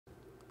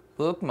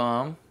Look,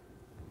 Mom.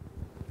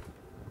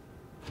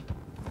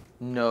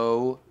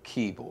 No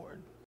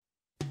keyboard.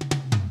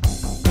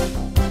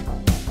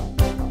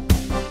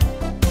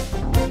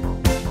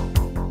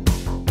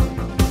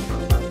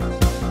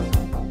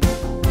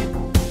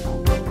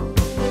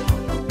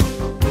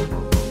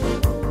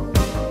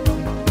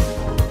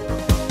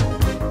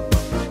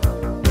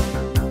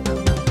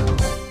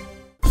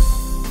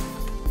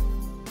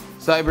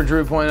 Cyber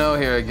Drew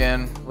 .0 here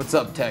again. What's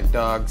up, tech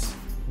dogs?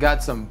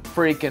 Got some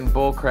freaking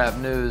bullcrap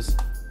news.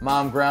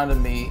 Mom grounded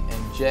me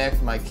and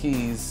jacked my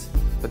keys,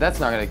 but that's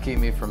not gonna keep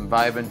me from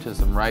vibing to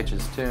some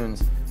righteous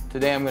tunes.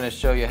 Today I'm gonna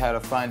show you how to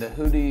find a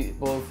Hootie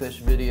Blowfish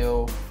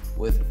video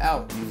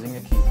without using a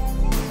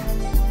keyboard.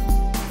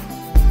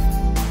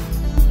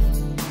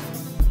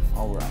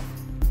 All right,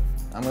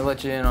 I'm gonna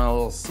let you in on a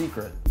little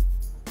secret.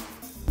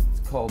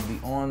 It's called the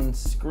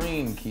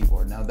on-screen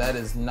keyboard. Now that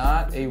is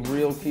not a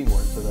real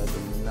keyboard, so that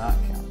does not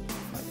count.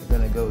 Like, you're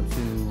gonna go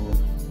to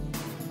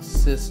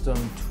System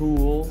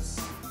Tools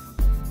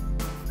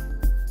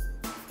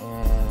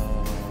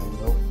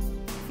and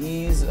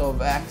Ease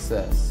of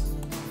Access,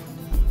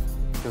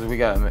 because we're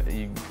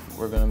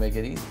gonna make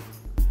it easy.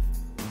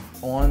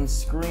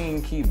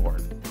 On-screen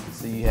keyboard.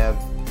 So you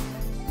have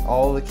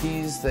all the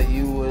keys that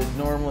you would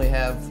normally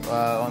have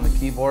on the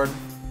keyboard,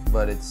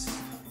 but it's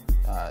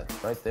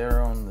right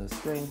there on the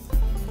screen.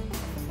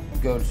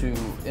 Go to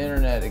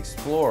Internet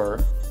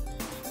Explorer,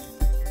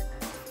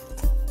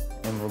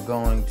 and we're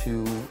going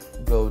to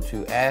go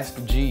to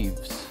Ask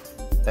Jeeves.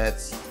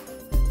 That's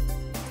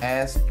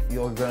Ask,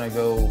 you're gonna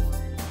go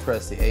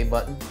press the A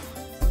button.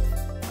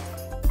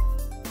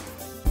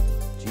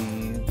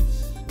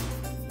 Jeeves.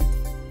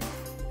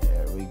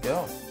 There we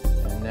go.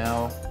 And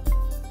now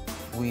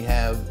we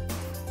have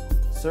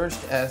searched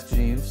Ask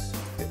Jeeves.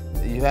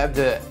 You have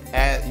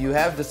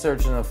to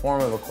search in the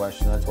form of a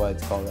question. That's why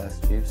it's called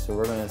Ask Jeeves. So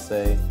we're gonna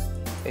say,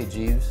 hey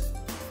Jeeves,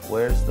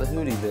 where's the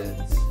Hootie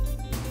vids?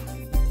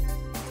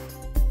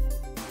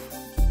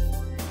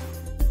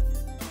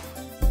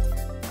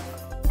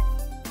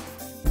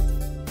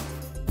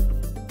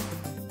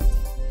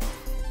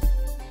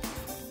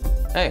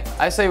 Hey,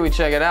 I say we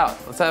check it out.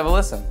 Let's have a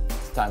listen.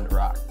 It's time to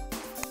rock.